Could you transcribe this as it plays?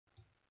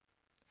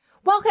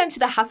Welcome to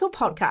the Hustle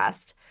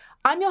Podcast.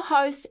 I'm your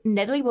host,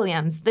 Natalie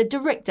Williams, the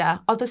director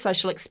of the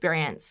social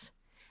experience.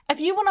 If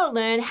you want to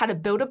learn how to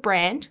build a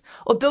brand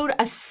or build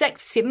a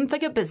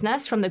 6-7-figure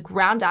business from the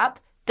ground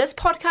up, this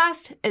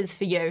podcast is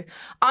for you.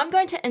 I'm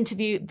going to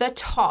interview the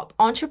top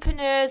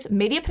entrepreneurs,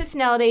 media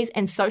personalities,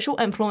 and social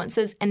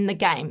influencers in the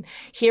game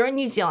here in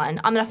New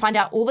Zealand. I'm going to find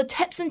out all the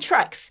tips and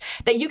tricks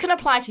that you can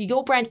apply to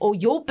your brand or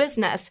your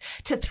business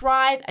to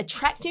thrive,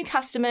 attract new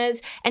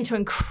customers, and to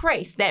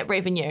increase that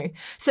revenue.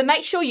 So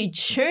make sure you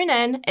tune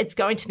in. It's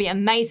going to be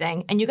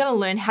amazing, and you're going to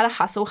learn how to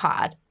hustle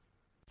hard.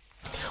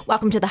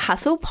 Welcome to the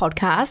Hustle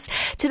Podcast.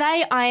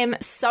 Today, I am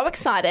so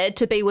excited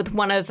to be with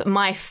one of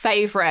my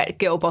favourite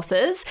girl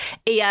bosses,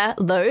 Iyia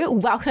Liu.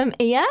 Welcome,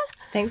 Iyia.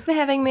 Thanks for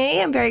having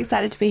me. I'm very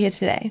excited to be here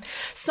today.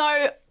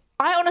 So,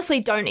 I honestly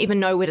don't even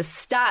know where to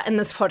start in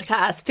this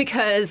podcast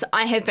because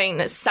I have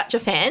been such a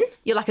fan.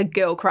 You're like a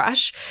girl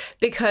crush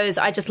because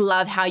I just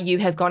love how you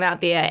have gone out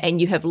there and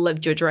you have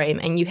lived your dream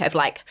and you have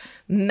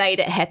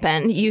made it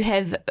happen. You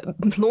have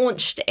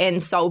launched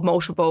and sold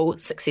multiple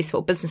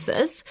successful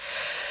businesses.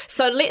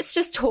 So let's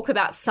just talk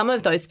about some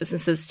of those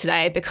businesses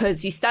today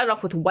because you started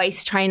off with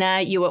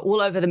waistrainer. You were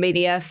all over the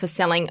media for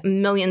selling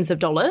millions of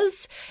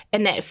dollars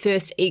in that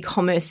first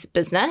e-commerce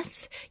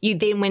business. You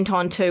then went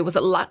on to, was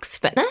it Luxe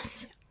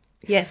Fitness?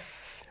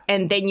 Yes.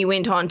 And then you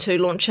went on to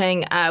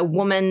launching a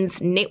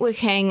women's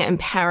networking,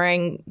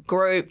 empowering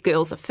group,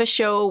 Girls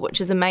Official, which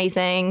is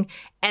amazing.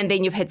 And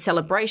then you've had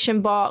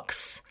Celebration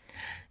Box.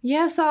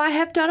 Yeah, so I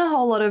have done a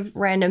whole lot of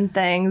random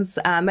things,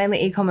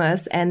 mainly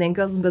e-commerce, and then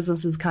Girls in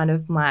Business is kind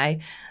of my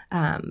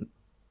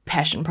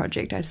passion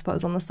project, I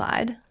suppose, on the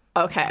side.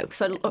 Okay,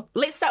 so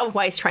let's start with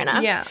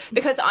waistrainer. Yeah.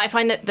 Because I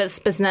find that this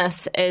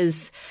business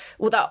is,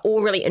 they're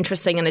all really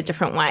interesting in a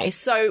different way.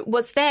 So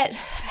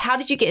how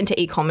did you get into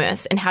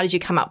e-commerce and how did you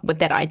come up with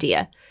that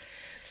idea?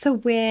 So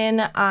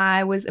when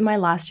I was in my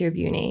last year of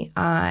uni,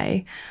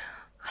 I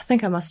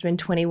think I must have been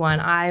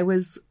 21, I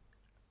was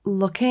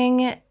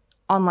looking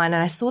online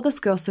and I saw this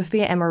girl,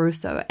 Sophia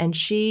Amoruso, and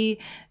she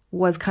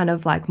was kind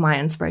of like my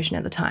inspiration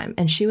at the time.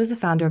 And she was the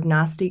founder of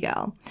Nasty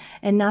Gal.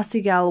 And Nasty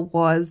Gal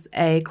was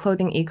a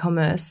clothing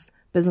e-commerce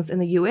business in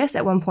the US.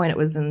 At one point, it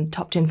was in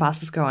top 10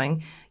 fastest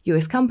growing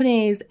US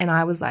companies. And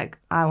I was like,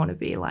 I want to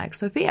be like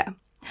Sophia.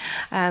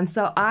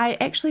 So I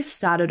actually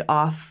started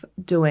off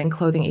doing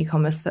clothing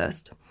e-commerce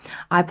first.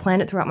 I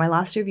planned it throughout my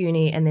last year of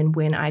uni. And then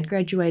when I'd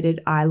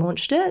graduated, I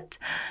launched it.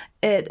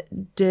 It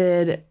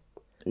didn't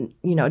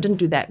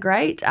do that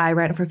great. I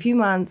ran it for a few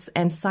months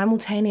and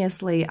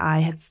simultaneously I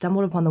had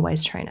stumbled upon the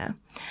waistrainer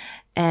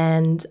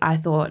and I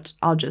thought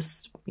I'll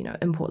just,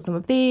 import some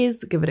of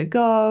these, give it a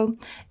go.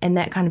 And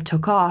that kind of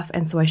took off.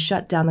 And so I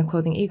shut down the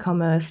clothing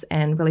e-commerce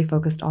and really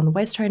focused on the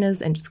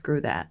waistrainers and just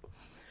grew that.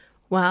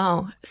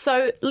 Wow.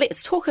 So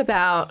let's talk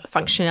about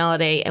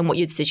functionality and what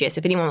you'd suggest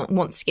if anyone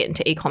wants to get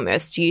into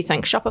e-commerce. Do you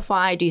think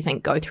Shopify? Do you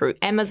think go through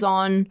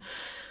Amazon?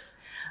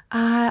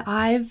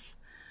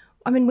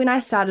 When I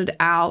started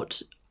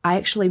out, I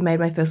actually made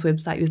my first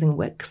website using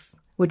Wix,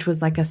 which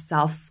was like a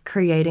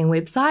self-creating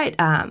website.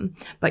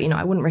 But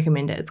I wouldn't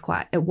recommend it.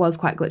 It was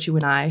quite glitchy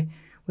when I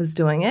was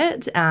doing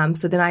it.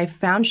 So then I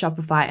found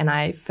Shopify and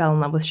I fell in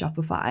love with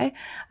Shopify.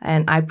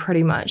 And I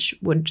pretty much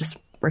would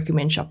just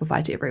recommend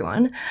Shopify to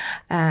everyone.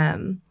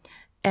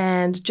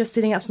 And just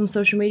setting up some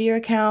social media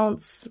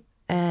accounts.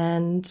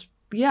 And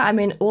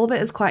all of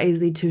it is quite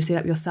easy to set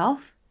up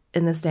yourself.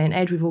 In this day and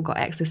age, we've all got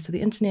access to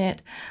the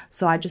internet.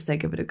 So I just say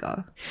give it a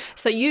go.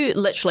 So you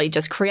literally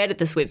just created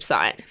this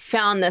website,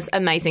 found this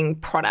amazing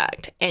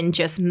product and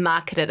just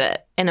marketed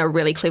it in a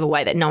really clever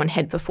way that no one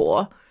had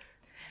before.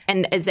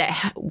 And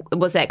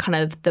was that kind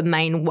of the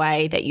main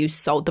way that you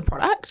sold the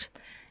product?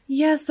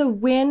 Yeah, so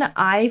when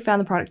I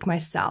found the product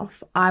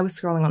myself, I was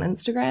scrolling on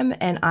Instagram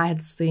and I had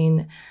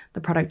seen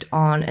the product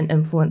on an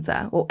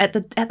influencer. Or at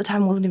the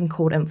time, it wasn't even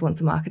called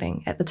influencer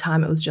marketing. At the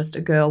time, it was just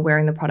a girl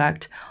wearing the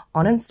product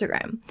on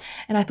Instagram.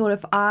 And I thought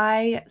if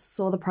I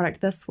saw the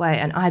product this way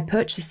and I had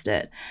purchased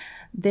it,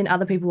 then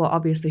other people are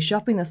obviously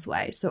shopping this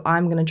way. So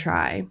I'm going to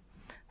try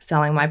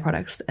selling my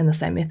products in the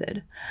same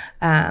method.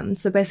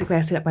 So basically,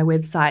 I set up my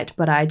website,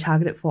 but I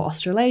targeted for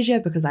Australasia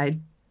because I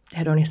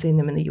had only seen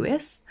them in the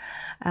US.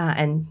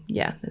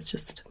 That's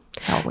just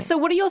how it went. So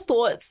what are your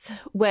thoughts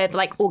with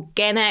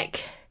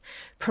organic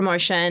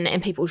promotion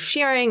and people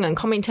sharing and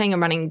commenting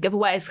and running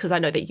giveaways? Because I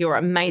know that you're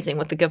amazing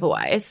with the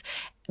giveaways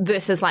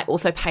versus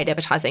also paid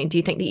advertising. Do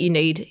you think that you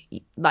need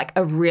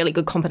a really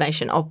good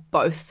combination of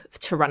both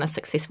to run a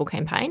successful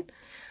campaign?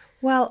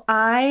 Well,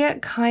 I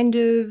kind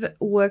of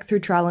work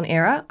through trial and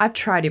error. I've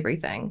tried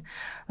everything.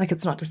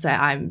 It's not to say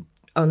I'm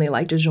only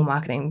like digital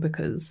marketing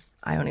because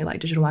I only like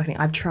digital marketing.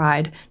 I've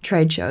tried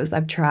trade shows.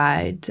 I've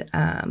tried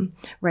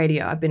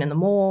radio. I've been in the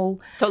mall.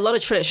 So a lot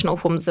of traditional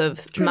forms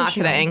of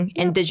marketing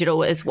and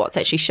digital is what's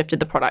actually shifted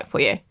the product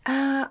for you.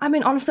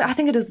 Honestly, I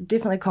think it is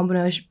definitely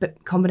a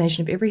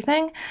combination of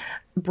everything.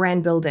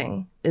 Brand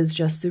building is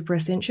just super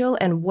essential,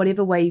 and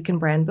whatever way you can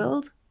brand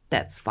build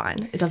that's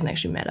fine. It doesn't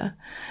actually matter.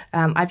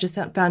 I've just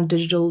found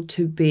digital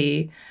to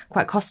be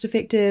quite cost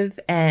effective,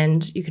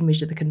 and you can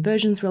measure the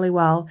conversions really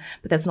well,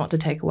 but that's not to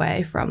take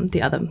away from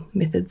the other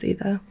methods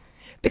either.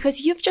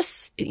 Because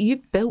you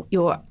built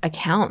your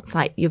accounts,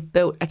 like you've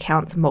built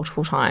accounts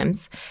multiple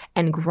times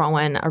and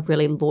grown a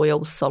really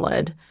loyal,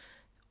 solid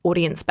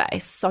audience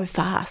base so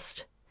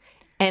fast.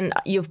 And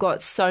you've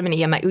got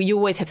you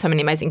always have so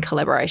many amazing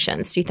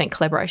collaborations. Do you think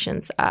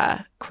collaborations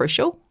are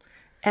crucial?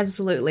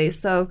 Absolutely.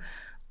 So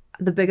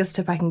the biggest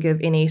tip I can give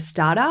any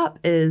startup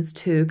is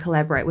to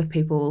collaborate with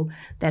people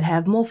that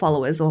have more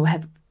followers or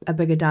have a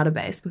bigger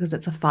database, because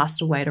it's a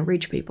faster way to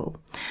reach people.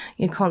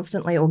 You're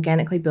constantly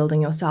organically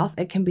building yourself.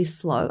 It can be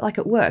slow. Like,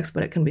 it works,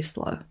 but it can be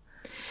slow.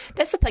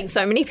 That's the thing.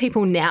 So many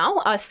people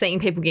now are seeing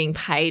people getting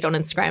paid on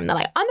Instagram. They're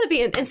like, I'm going to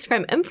be an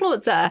Instagram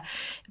influencer.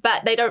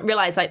 But they don't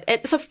realize, like,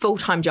 it's a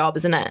full-time job,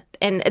 isn't it?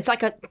 And it's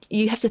like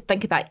you have to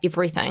think about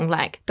everything,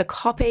 like the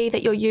copy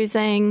that you're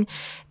using,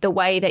 the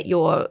way that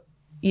you're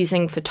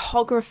using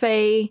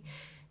photography.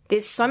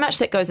 There's so much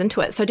that goes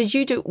into it. So did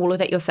you do all of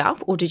that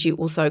yourself, or did you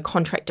also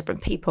contract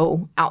different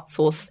people,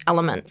 outsource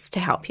elements to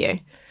help you?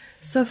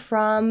 So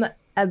from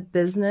a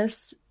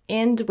business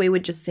end, we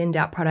would just send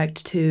out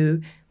product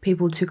to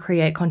people to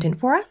create content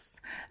for us.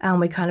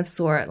 We kind of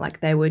saw it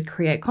like they would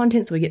create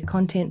content, so we get the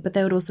content, but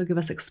they would also give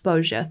us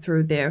exposure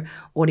through their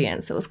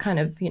audience. So it was kind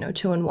of,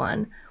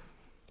 2-in-1.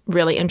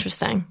 Really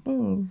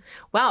interesting.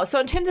 Wow. So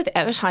in terms of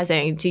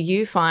advertising, do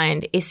you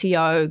find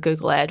SEO,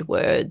 Google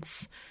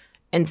AdWords,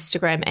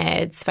 Instagram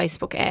ads,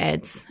 Facebook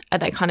ads, are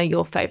they kind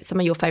of some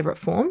of your favorite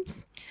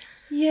forms?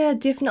 Yeah,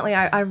 definitely.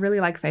 I really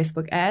like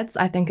Facebook ads.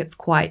 I think it's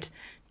quite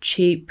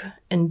cheap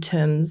in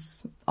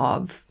terms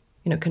of,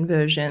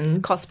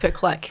 conversions. Cost per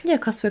click. Yeah,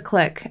 cost per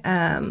click.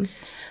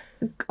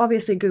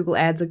 Obviously, Google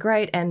ads are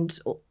great and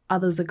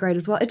others are great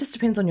as well. It just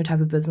depends on your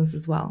type of business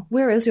as well.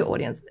 Where is your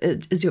audience?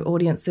 Is your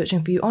audience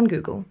searching for you on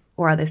Google,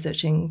 or are they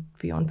searching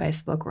for you on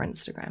Facebook or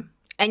Instagram?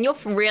 And you're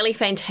really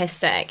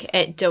fantastic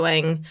at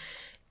doing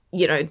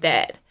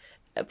that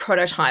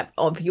prototype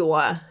of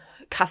your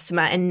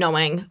customer and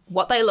knowing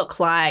what they look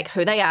like,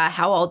 who they are,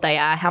 how old they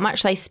are, how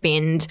much they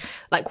spend,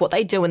 like what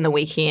they do in the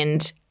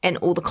weekend, and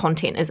all the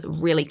content is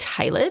really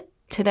tailored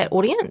to that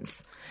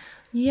audience.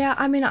 Yeah,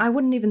 I mean, I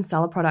wouldn't even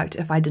sell a product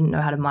if I didn't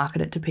know how to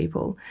market it to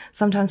people.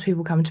 Sometimes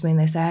people come to me and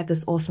they say, I have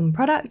this awesome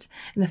product,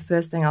 and the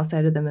first thing I'll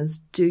say to them is,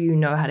 do you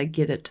know how to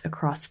get it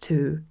across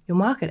to your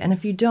market? And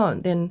if you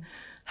don't, then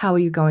how are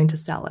you going to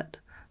sell it?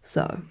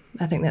 So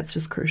I think that's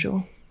just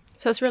crucial.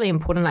 So it's really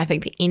important, I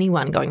think, for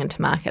anyone going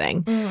into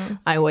marketing.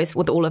 I always,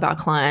 with all of our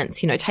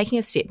clients, taking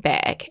a step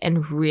back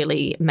and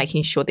really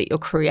making sure that you're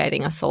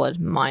creating a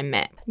solid mind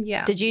map.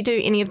 Yeah. Did you do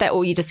any of that,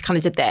 or you just kind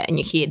of did that in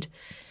your head?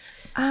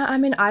 I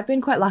mean, I've been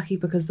quite lucky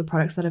because the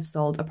products that I've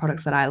sold are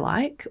products that I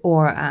like,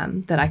 or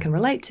that I can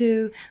relate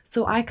to.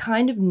 So I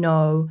kind of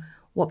know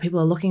what people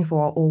are looking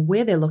for or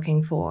where they're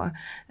looking for.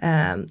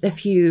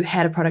 If you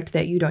had a product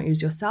that you don't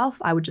use yourself,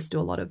 I would just do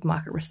a lot of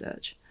market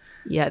research.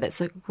 Yeah, that's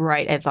a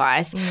great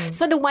advice.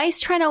 So the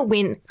waist trainer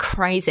went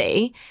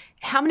crazy.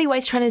 How many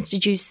waist trainers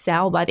did you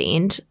sell by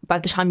the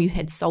time you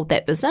had sold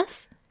that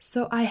business?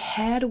 So I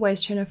had a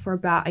waist trainer for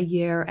about 1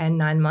 year and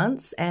 9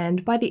 months,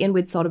 and by the end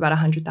we'd sold about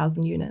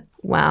 100,000 units.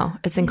 Wow,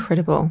 it's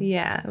incredible.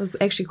 Yeah, it was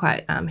actually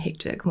quite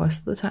hectic most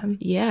of the time.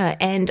 Yeah,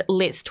 and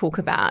let's talk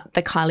about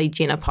the Kylie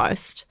Jenner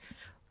post.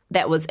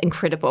 That was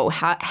incredible.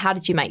 How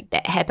did you make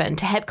that happen?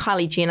 To have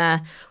Kylie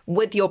Jenner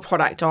with your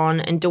product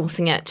on,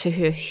 endorsing it to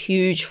her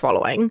huge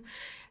following,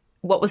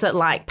 what was it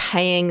like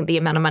paying the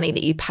amount of money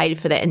that you paid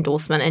for that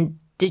endorsement, and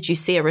did you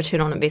see a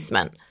return on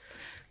investment?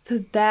 So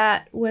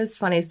that was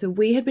funny. So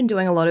we had been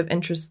doing a lot of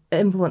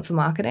influencer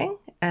marketing,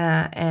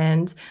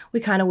 and we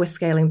kind of were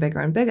scaling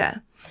bigger and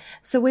bigger.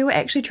 So we were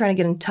actually trying to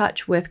get in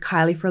touch with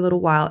Kylie for a little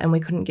while, and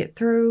we couldn't get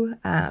through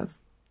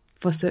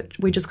for search.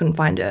 We just couldn't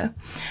find her.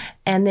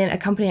 And then a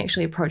company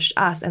actually approached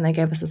us, and they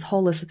gave us this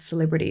whole list of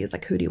celebrities,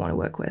 like, who do you want to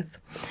work with?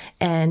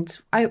 And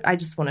I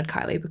just wanted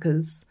Kylie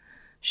because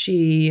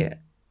she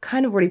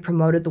kind of already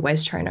promoted the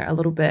waist trainer a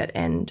little bit,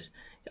 and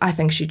I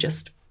think she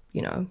just,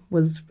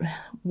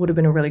 would have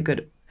been a really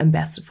good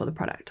ambassador for the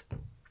product.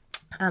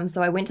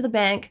 So I went to the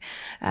bank,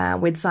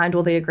 we'd signed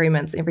all the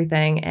agreements,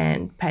 everything,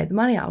 and paid the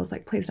money. I was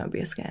like, please don't be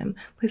a scam.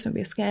 Please don't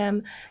be a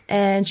scam.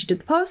 And she did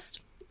the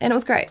post, and it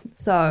was great.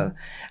 So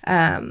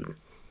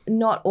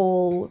not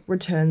all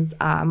returns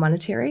are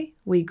monetary.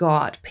 We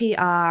got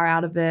PR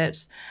out of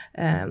it,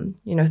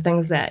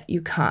 things that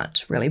you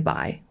can't really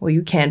buy. Well,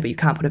 you can, but you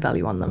can't put a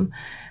value on them.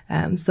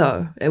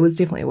 So it was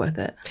definitely worth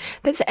it.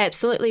 That's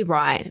absolutely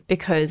right,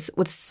 because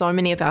with so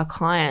many of our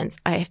clients,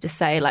 I have to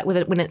say, like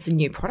when it's a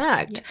new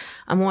product,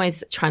 I'm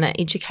always trying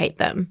to educate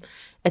them.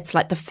 It's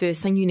like the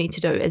first thing you need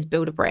to do is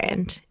build a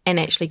brand and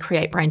actually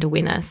create brand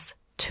awareness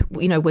to,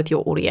 with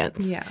your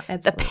audience. Yeah,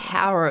 absolutely. The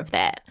power of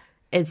that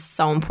is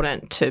so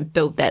important to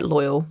build that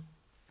loyal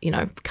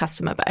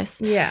customer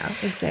base. Yeah,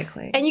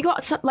 exactly. And you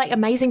got like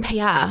amazing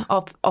PR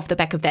off the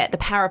back of that. The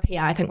power of PR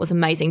I think was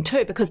amazing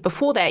too, because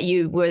before that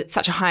you were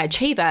such a high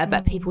achiever,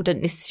 but people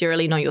didn't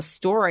necessarily know your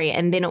story.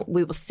 And then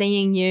we were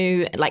seeing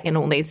you like in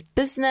all these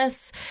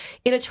business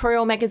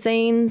editorial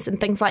magazines and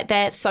things like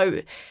that.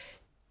 So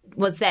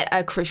was that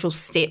a crucial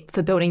step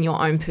for building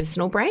your own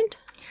personal brand?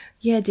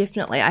 Yeah,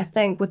 definitely. I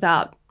think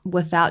without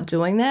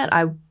doing that,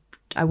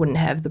 I wouldn't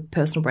have the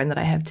personal brand that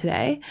I have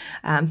today.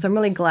 So I'm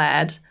really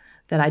glad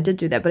that I did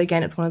do that. But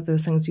again, it's one of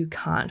those things you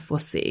can't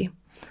foresee.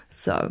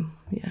 So,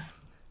 yeah.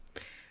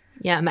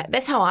 Yeah,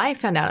 that's how I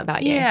found out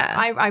about you. Yeah.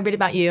 I read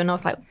about you and I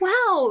was like,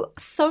 wow,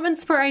 so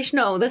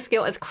inspirational. This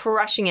girl is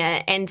crushing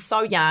it and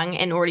so young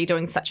and already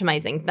doing such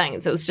amazing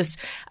things. It was just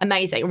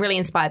amazing. It really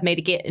inspired me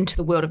to get into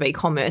the world of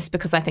e-commerce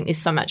because I think there's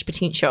so much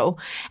potential.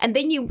 And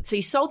then you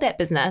sold that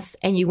business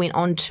and you went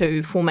on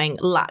to forming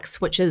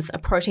Luxe, which is a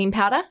protein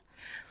powder.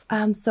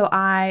 So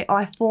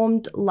I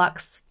formed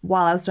Luxe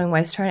while I was doing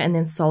waistrainer and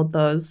then sold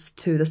those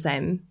to the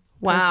same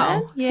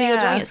person. Yeah. So you're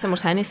doing it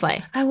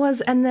simultaneously. I was,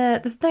 and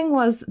the thing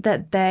was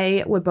that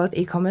they were both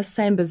e-commerce,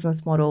 same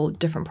business model,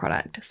 different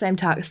product, same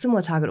target,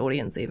 similar target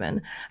audience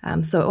even.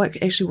 So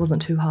it actually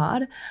wasn't too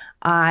hard.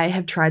 I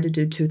have tried to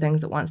do two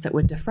things at once that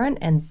were different,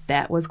 and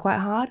that was quite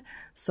hard.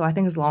 So I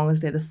think as long as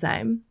they're the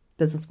same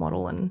business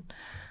model and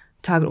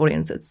target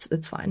audience,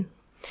 it's fine.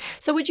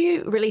 So would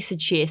you really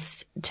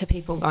suggest to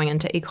people going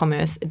into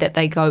e-commerce that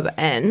they go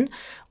in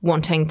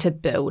wanting to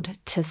build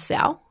to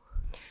sell?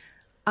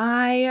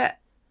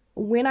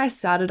 When I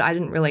started, I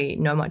didn't really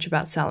know much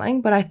about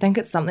selling, but I think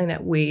it's something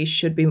that we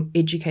should be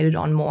educated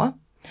on more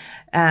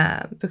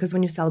because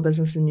when you sell a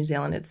business in New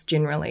Zealand, it's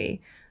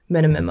generally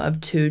minimum of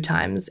 2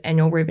 times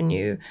annual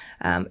revenue,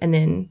 and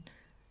then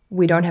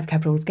we don't have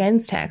capital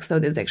gains tax, so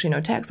there's actually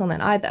no tax on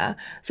that either.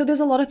 So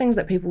there's a lot of things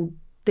that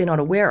they're not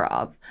aware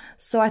of.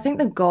 So I think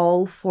the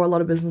goal for a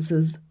lot of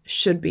businesses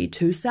should be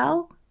to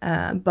sell.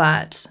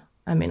 But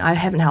I mean, I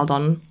haven't held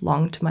on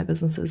long to my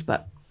businesses,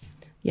 but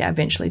yeah,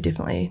 eventually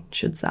definitely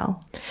should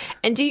sell.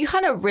 And do you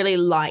kind of really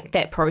like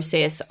that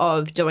process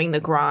of doing the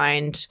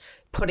grind,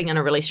 putting in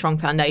a really strong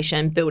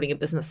foundation, building a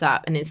business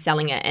up and then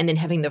selling it and then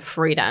having the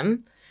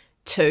freedom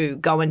to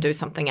go and do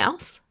something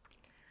else?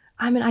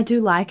 I mean, I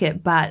do like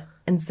it, but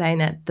in saying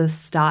that, the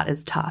start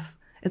is tough.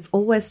 It's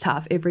always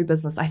tough. Every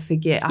business, I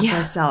forget after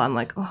I sell, I'm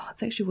like, oh,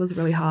 it actually was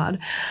really hard.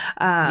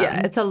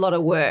 It's a lot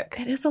of work.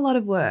 It is a lot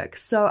of work.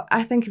 So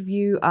I think if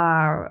you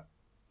are,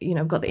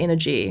 got the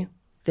energy,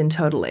 then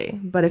totally.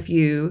 But if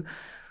you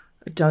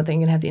don't think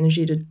you can have the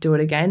energy to do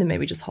it again, then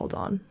maybe just hold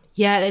on.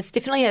 Yeah, it's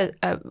definitely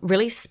a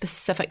really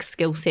specific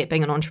skill set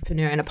being an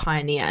entrepreneur and a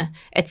pioneer.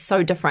 It's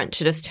so different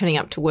to just turning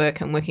up to work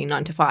and working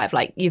 9 to 5.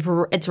 Like you've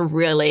got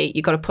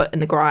to put in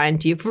the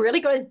grind. You've really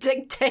got to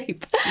dig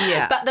deep.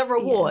 Yeah. But the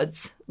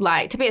rewards,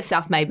 like to be a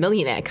self-made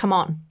millionaire, come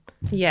on.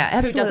 Yeah,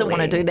 absolutely. Who doesn't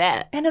want to do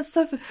that? And it's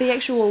the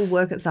actual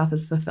work itself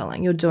is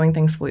fulfilling. You're doing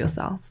things for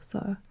yourself.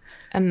 So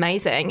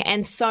amazing.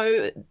 And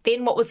so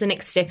then what was the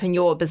next step in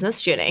your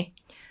business journey?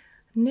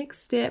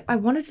 Next step, I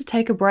wanted to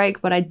take a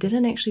break, but I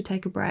didn't actually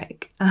take a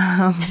break.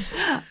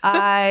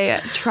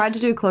 I tried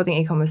to do clothing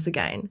e-commerce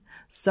again.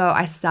 So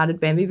I started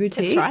Bambi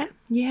Boutique. That's right.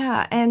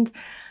 Yeah, and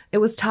it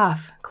was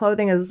tough. I'm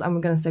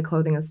going to say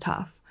clothing is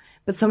tough.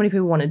 But so many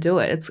people want to do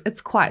it. It's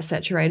quite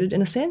saturated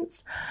in a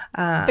sense.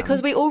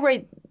 Because we all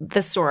read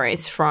the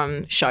stories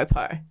from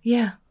Showpo.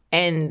 Yeah.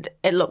 And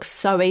it looks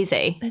so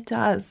easy. It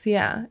does,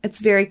 yeah. It's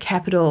very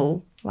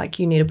capital, like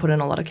you need to put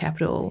in a lot of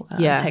capital.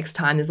 It takes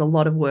time. There's a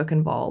lot of work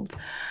involved.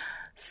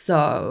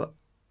 So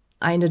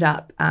I ended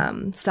up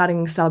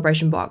starting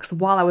Celebration Box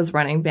while I was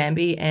running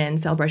Bambi, and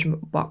Celebration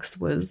Box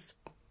was,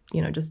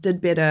 just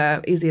did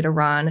better, easier to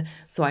run.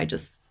 So I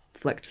just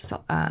flicked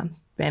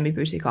Bambi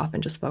Boutique off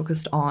and just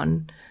focused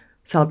on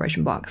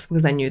Celebration Box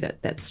because I knew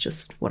that that's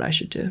just what I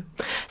should do.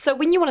 So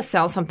when you want to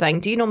sell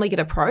something, do you normally get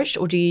approached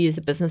or do you use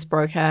a business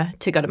broker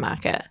to go to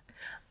market?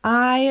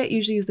 I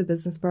usually use a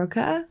business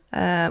broker.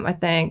 I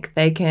think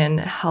they can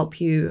help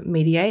you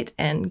mediate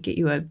and get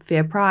you a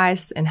fair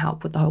price and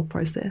help with the whole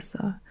process.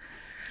 So.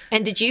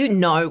 And did you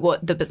know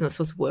what the business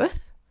was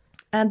worth?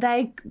 And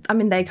they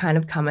kind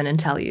of come in and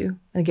tell you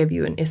and give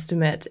you an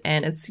estimate,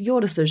 and it's your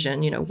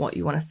decision, what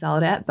you want to sell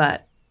it at,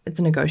 but it's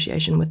a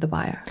negotiation with the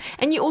buyer.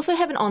 And you also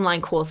have an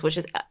online course, which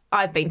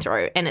I've been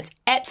through, and it's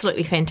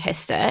absolutely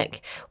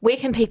fantastic. Where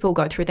can people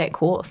go through that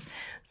course?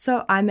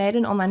 So I made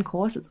an online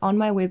course. It's on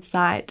my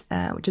website,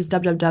 which is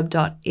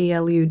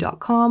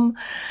www.iyyaliu.com.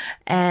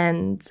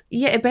 And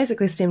yeah, it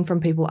basically stemmed from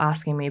people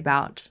asking me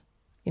about,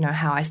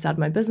 how I started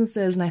my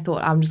businesses. And I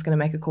thought, I'm just going to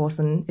make a course.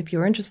 And if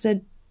you're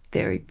interested,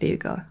 there you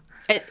go.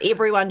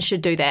 Everyone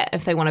should do that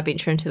if they want to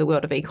venture into the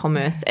world of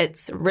e-commerce.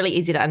 It's really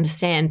easy to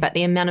understand, but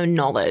the amount of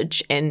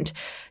knowledge and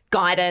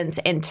guidance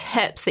and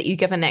tips that you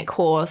give in that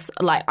course,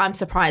 like I'm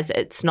surprised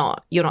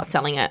you're not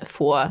selling it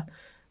for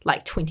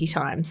like 20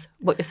 times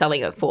what you're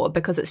selling it for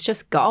because it's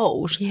just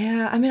gold.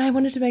 Yeah, I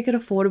wanted to make it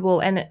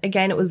affordable, and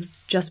again, it was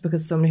just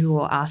because so many people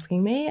were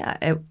asking me.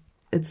 It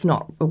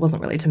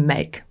wasn't really to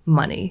make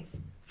money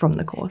from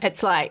the course.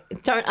 It's like,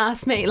 don't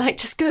ask me, like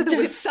just go to the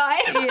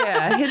website.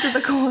 Yeah, head to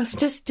the course.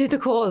 Just do the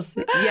course.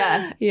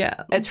 Yeah.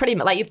 Yeah. It's pretty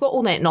like you've got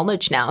all that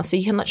knowledge now, so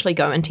you can literally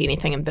go into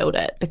anything and build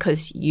it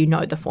because you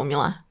know the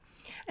formula.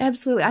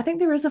 Absolutely. I think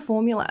there is a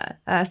formula,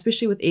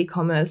 especially with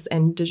e-commerce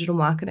and digital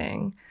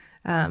marketing.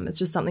 It's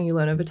just something you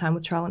learn over time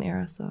with trial and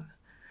error.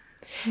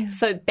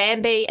 So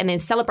Bambi and then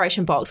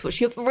Celebration Box,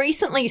 which you've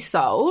recently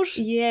sold.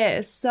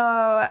 Yeah.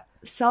 So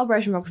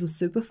Celebration Box was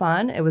super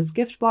fun. It was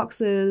gift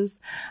boxes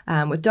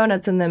with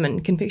donuts in them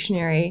and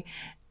confectionery.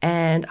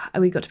 And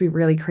we got to be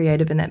really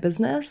creative in that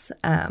business.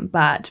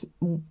 But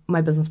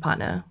my business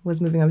partner was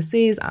moving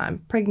overseas. I'm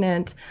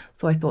pregnant.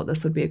 So I thought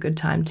this would be a good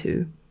time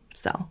to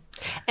sell.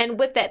 And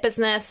with that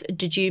business,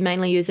 did you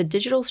mainly use a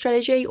digital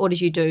strategy or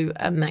did you do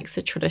a mix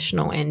of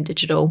traditional and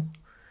digital?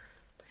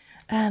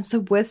 So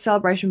with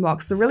Celebration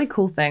Box, the really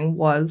cool thing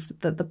was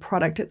that the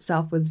product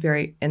itself was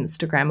very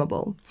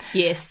Instagrammable.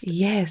 Yes.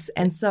 Yes.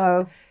 And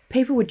so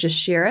people would just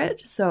share it.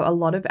 So a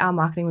lot of our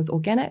marketing was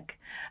organic,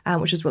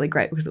 which is really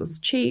great because it was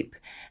cheap.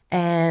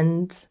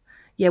 And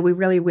yeah, we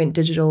really went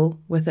digital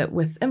with it,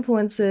 with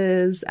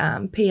influencers,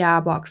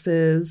 PR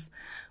boxes,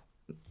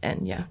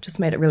 and yeah, just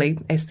made it really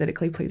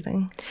aesthetically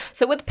pleasing.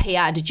 So with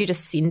PR, did you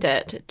just send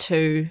it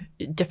to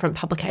different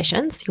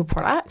publications, your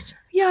product?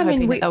 Yeah, I mean,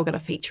 they were going to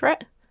feature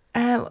it?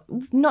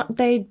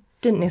 They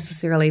didn't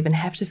necessarily even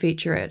have to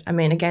feature it. I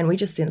mean, again, we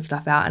just sent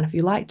stuff out, and if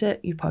you liked it,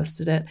 you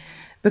posted it.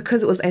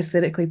 Because it was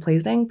aesthetically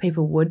pleasing,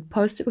 people would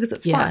post it because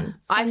it's fun.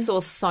 I saw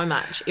so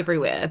much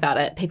everywhere about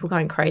it, people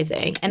going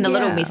crazy. And the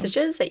little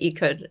messages that you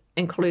could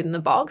include in the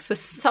box,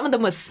 some of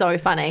them were so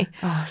funny.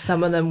 Oh,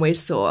 some of them we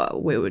saw,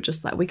 we were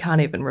just like, we can't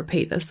even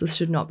repeat this. This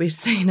should not be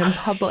seen in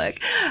public.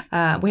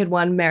 We had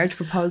one marriage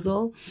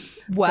proposal.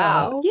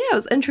 Wow. So, yeah, it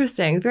was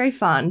interesting. Very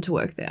fun to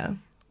work there.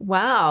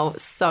 Wow,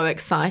 so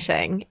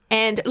exciting.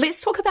 And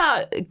let's talk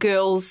about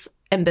girls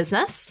in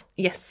business.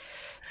 Yes.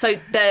 So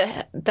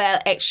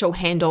the actual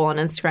handle on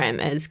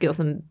Instagram is Girls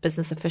in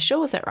Business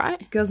Official, is that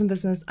right? Girls in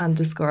Business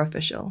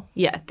 _official.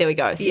 Yeah, there we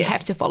go. So you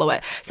have to follow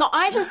it. So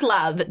I just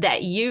love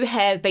that you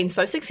have been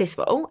so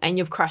successful and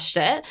you've crushed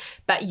it,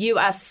 but you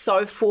are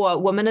so for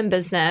women in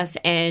business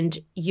and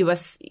you're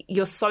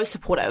so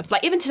supportive.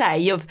 Like even today,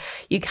 you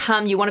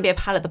want to be a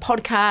part of the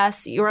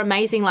podcast. You're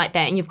amazing like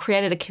that, and you've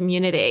created a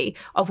community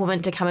of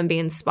women to come and be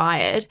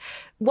inspired.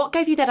 What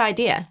gave you that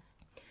idea?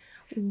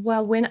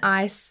 Well, when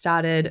I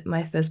started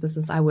my first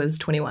business, I was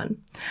 21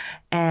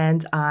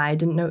 and I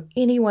didn't know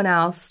anyone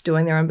else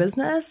doing their own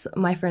business.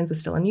 My friends were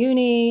still in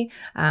uni,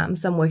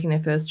 some working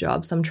their first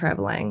job, some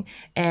traveling,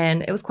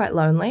 and it was quite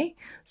lonely.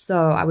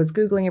 So I was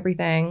Googling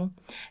everything.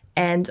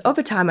 And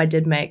over time, I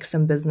did make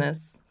some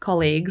business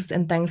colleagues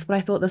and things, but I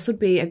thought this would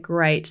be a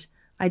great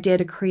idea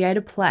to create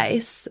a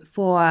place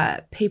for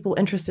people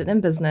interested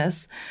in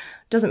business,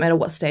 doesn't matter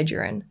what stage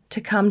you're in,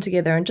 to come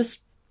together and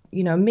just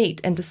meet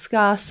and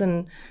discuss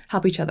and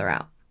help each other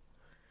out.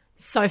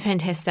 So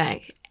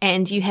fantastic.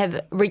 And you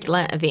have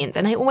regular events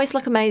and they always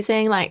look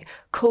amazing, like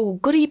cool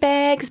goodie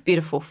bags,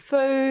 beautiful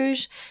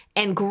food,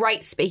 and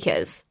great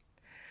speakers.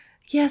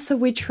 Yeah, so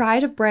we try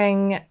to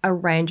bring a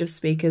range of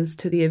speakers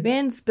to the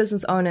events,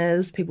 business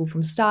owners, people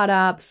from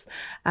startups.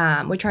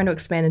 We're trying to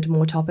expand into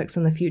more topics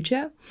in the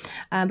future.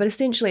 But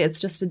essentially,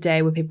 it's just a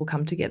day where people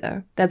come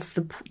together. That's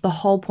the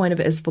whole point of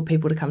it, is for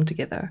people to come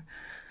together.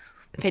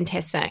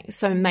 Fantastic.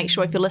 So make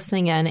sure if you're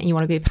listening in and you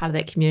want to be a part of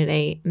that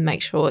community,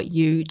 make sure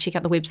you check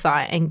out the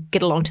website and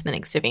get along to the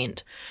next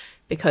event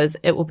because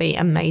it will be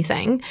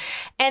amazing.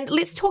 And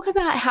let's talk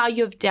about how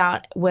you've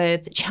dealt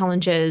with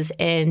challenges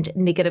and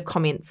negative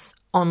comments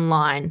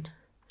online.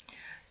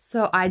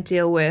 So I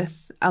deal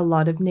with a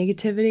lot of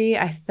negativity.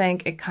 I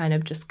think it kind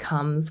of just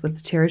comes with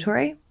the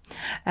territory.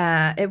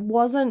 It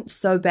wasn't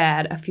so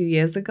bad a few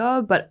years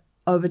ago, but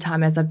over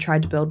time, as I've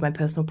tried to build my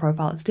personal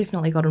profile, it's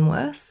definitely gotten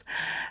worse.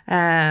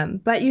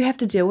 But you have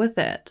to deal with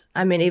it.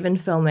 I mean, even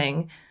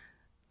filming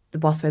the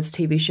Boss Babes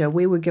TV show,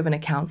 we were given a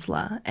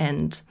counselor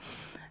and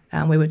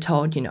we were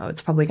told,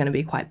 it's probably going to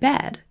be quite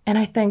bad. And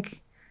I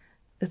think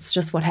it's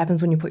just what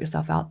happens when you put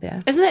yourself out there.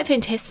 Isn't that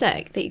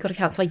fantastic that you got a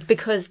counselor?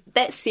 Because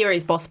that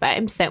series, Boss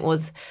Babes, that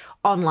was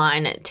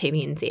online at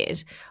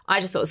TVNZ, I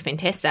just thought it was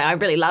fantastic. I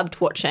really loved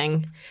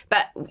watching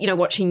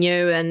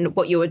you and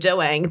what you were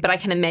doing. But I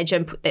can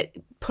imagine that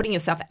putting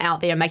yourself out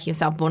there and making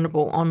yourself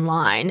vulnerable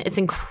online, it's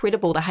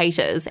incredible, the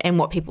haters and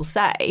what people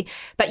say.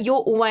 But you're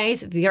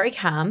always very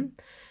calm,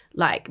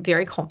 like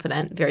very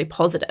confident, very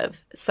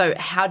positive. So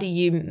how do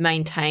you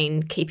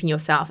maintain keeping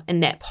yourself in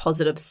that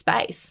positive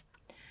space?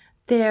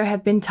 There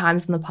have been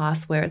times in the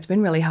past where it's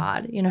been really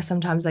hard.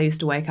 Sometimes I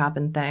used to wake up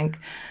and think,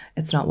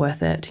 it's not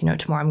worth it.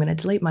 Tomorrow I'm going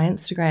to delete my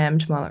Instagram.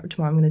 Tomorrow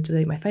I'm going to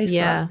delete my Facebook.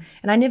 Yeah.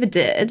 And I never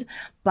did,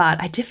 but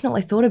I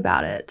definitely thought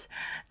about it.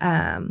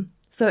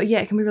 So yeah,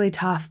 it can be really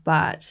tough,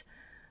 but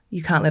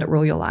you can't let it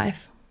rule your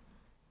life.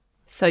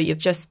 So you've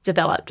just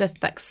developed a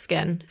thick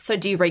skin. So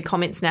do you read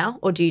comments now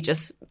or do you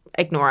just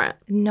ignore it?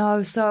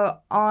 No. So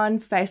on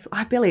Facebook,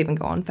 I barely even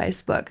go on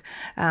Facebook.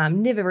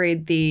 Never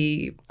read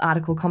the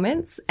article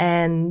comments.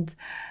 And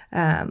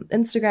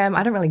Instagram,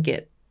 I don't really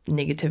get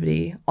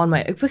negativity on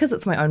because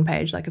it's my own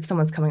page. Like if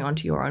someone's coming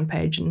onto your own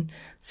page and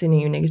sending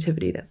you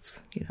negativity,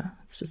 that's,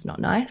 it's just not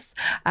nice.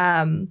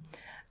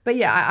 But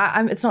yeah,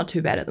 I'm it's not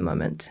too bad at the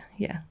moment.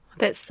 Yeah.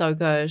 That's so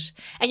good.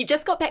 And you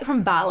just got back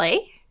from Bali.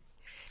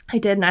 I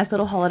did. Nice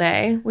little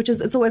holiday,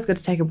 it's always good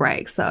to take a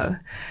break. So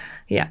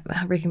yeah,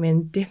 I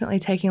recommend definitely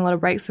taking a lot of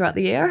breaks throughout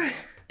the year.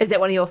 Is that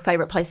one of your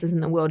favourite places in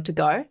the world to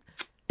go?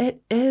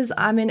 It is.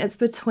 I mean, it's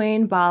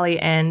between Bali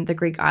and the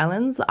Greek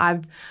islands.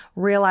 I've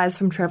realised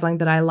from travelling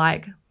that I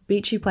like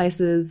beachy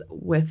places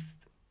with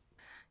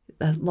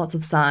lots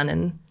of sun,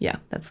 and yeah,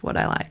 that's what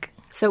I like.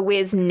 So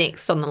where's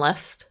next on the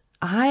list?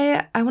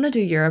 I want to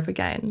do Europe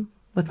again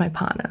with my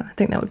partner. I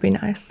think that would be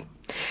nice.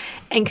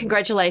 And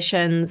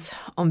congratulations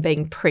on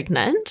being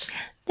pregnant.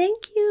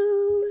 Thank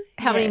you.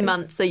 How many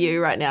months are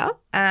you right now?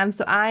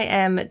 So I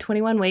am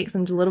 21 weeks.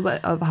 I'm just a little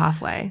bit over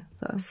halfway.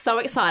 So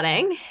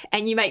exciting.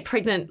 And you make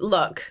pregnant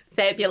look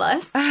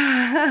fabulous.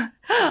 I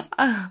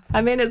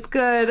mean, it's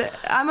good.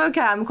 I'm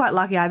okay. I'm quite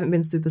lucky. I haven't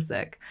been super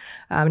sick.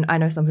 I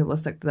know some people are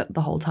sick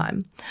the whole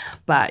time.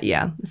 But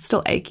yeah, it's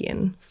still achy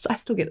and I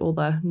still get all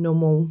the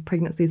normal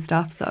pregnancy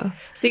stuff. So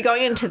you're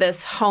going into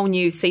this whole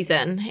new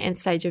season and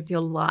stage of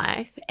your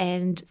life.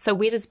 And so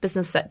where does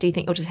business sit? Do you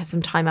think you'll just have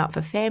some time out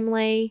for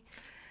family?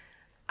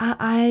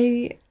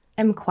 I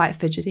am quite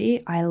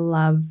fidgety. I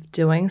love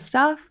doing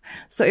stuff.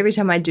 So every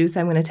time I do say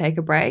I'm going to take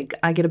a break,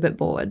 I get a bit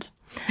bored.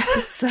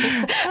 So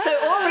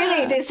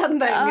already there's something.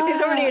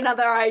 There's already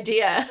another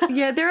idea.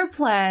 Yeah, there are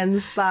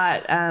plans,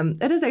 but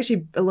it is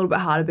actually a little bit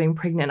harder being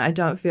pregnant. I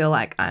don't feel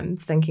like I'm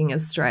thinking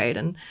as straight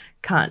and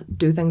can't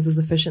do things as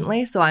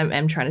efficiently. So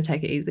I'm trying to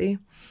take it easy.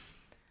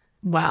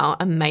 Wow,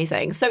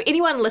 amazing. So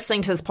anyone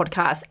listening to this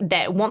podcast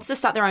that wants to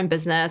start their own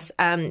business,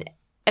 in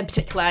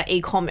particular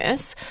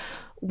e-commerce,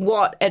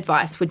 what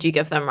advice would you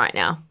give them right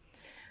now?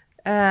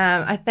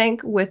 I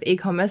think with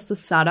e-commerce, the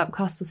startup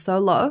costs are so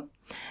low.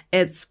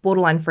 It's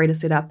borderline free to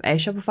set up a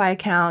Shopify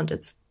account.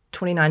 It's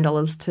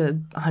 $29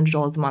 to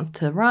 $100 a month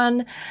to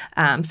run.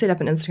 Set up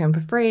an Instagram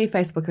for free,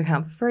 Facebook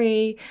account for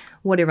free,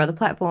 whatever other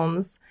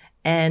platforms,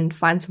 and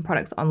find some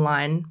products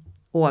online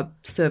or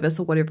service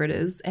or whatever it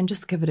is, and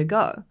just give it a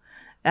go.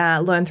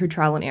 Learn through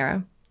trial and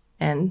error.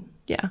 And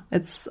yeah,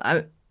 it's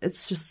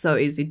just so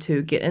easy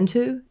to get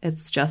into.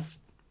 It's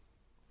just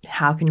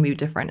how can you be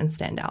different and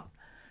stand out?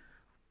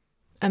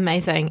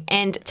 Amazing.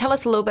 And tell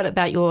us a little bit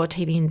about your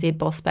TVNZ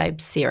Boss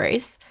Babes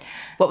series.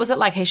 What was it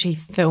like actually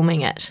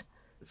filming it?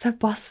 So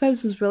Boss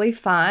Babes was really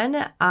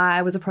fun.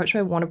 I was approached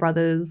by Warner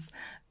Brothers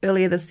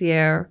earlier this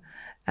year,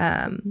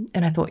 and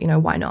I thought,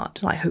 why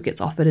not? Like, who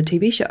gets offered a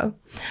TV show?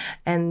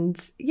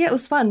 And yeah, it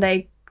was fun.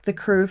 The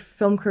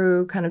film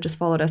crew kind of just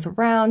followed us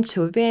around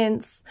to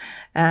events,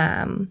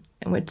 and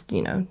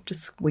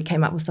we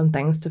came up with some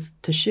things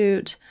to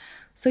shoot.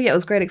 So yeah, it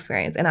was a great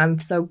experience, and I'm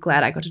so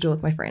glad I got to do it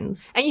with my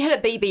friends. And you had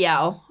a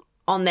BBL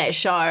on that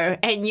show,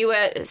 and you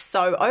were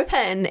so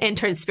open and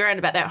transparent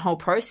about that whole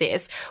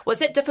process.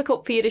 Was it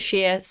difficult for you to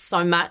share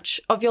so much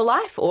of your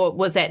life, or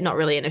was that not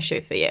really an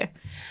issue for you?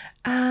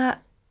 I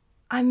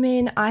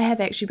mean, I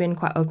have actually been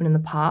quite open in the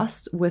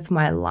past with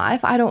my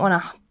life. I don't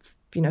want to,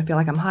 feel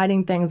like I'm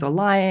hiding things or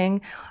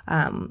lying,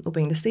 or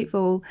being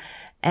deceitful.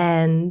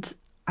 And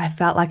I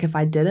felt like if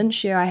I didn't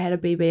share I had a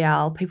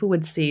BBL, people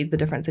would see the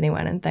difference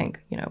anyway and think,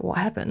 what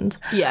happened?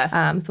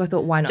 Yeah. So I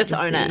thought, why not just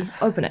own it?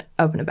 Open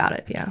about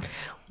it, yeah.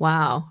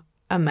 Wow.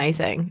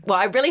 Amazing. Well,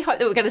 I really hope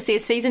that we're going to see a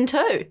season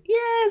 2.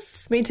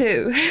 Yes, me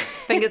too.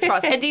 Fingers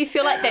crossed. And do you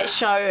feel like that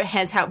show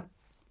has helped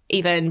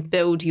even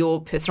build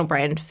your personal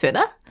brand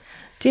further?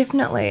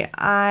 Definitely.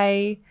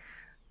 I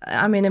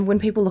mean, when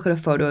people look at a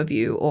photo of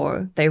you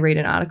or they read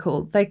an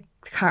article, they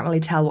can't really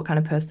tell what kind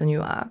of person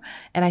you are.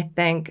 And I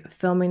think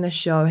filming the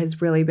show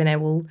has really been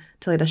able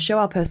to let us show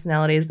our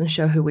personalities and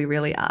show who we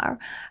really are.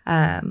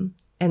 And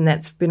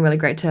that's been really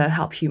great to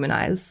help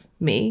humanize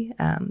me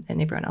and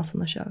everyone else on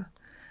the show.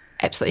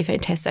 Absolutely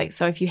fantastic.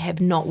 So if you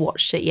have not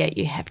watched it yet,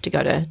 you have to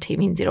go to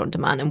TVNZ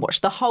OnDemand and watch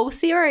the whole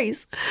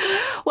series.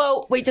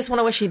 Well, we just want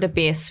to wish you the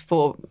best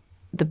for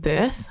the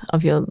birth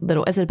of your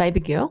little, is it a baby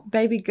girl?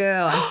 Baby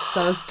girl. I'm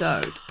so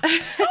stoked.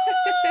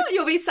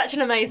 You'll be such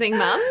an amazing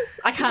mum.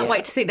 I can't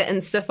wait to see the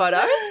Insta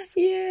photos.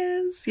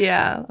 Yes.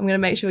 Yeah. I'm going to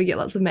make sure we get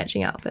lots of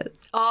matching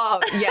outfits.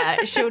 Oh,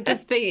 yeah. She'll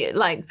just be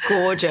like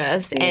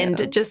gorgeous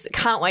and just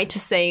can't wait to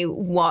see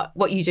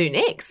what you do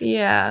next.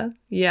 Yeah.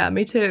 Yeah,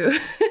 me too.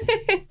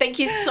 Thank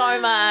you so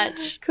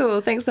much.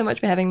 Cool. Thanks so much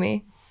for having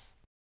me.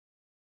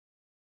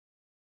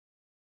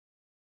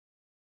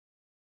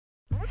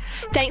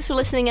 Thanks for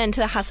listening in to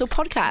the Hustle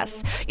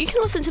Podcast. You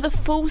can listen to the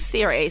full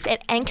series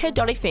at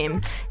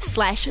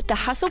anchor.fm/The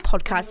Hustle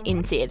Podcast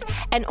NZ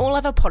and all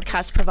other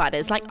podcast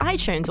providers like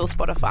iTunes or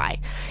Spotify.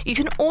 You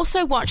can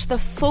also watch the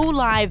full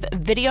live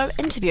video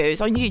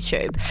interviews on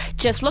YouTube.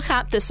 Just look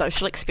up The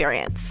Social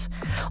Experience.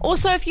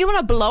 Also, if you want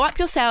to blow up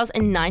your sales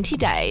in 90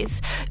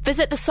 days,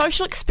 visit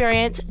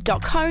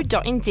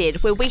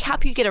thesocialexperience.co.nz where we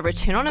help you get a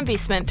return on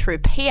investment through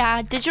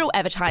PR, digital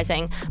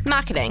advertising,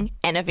 marketing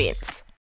and events.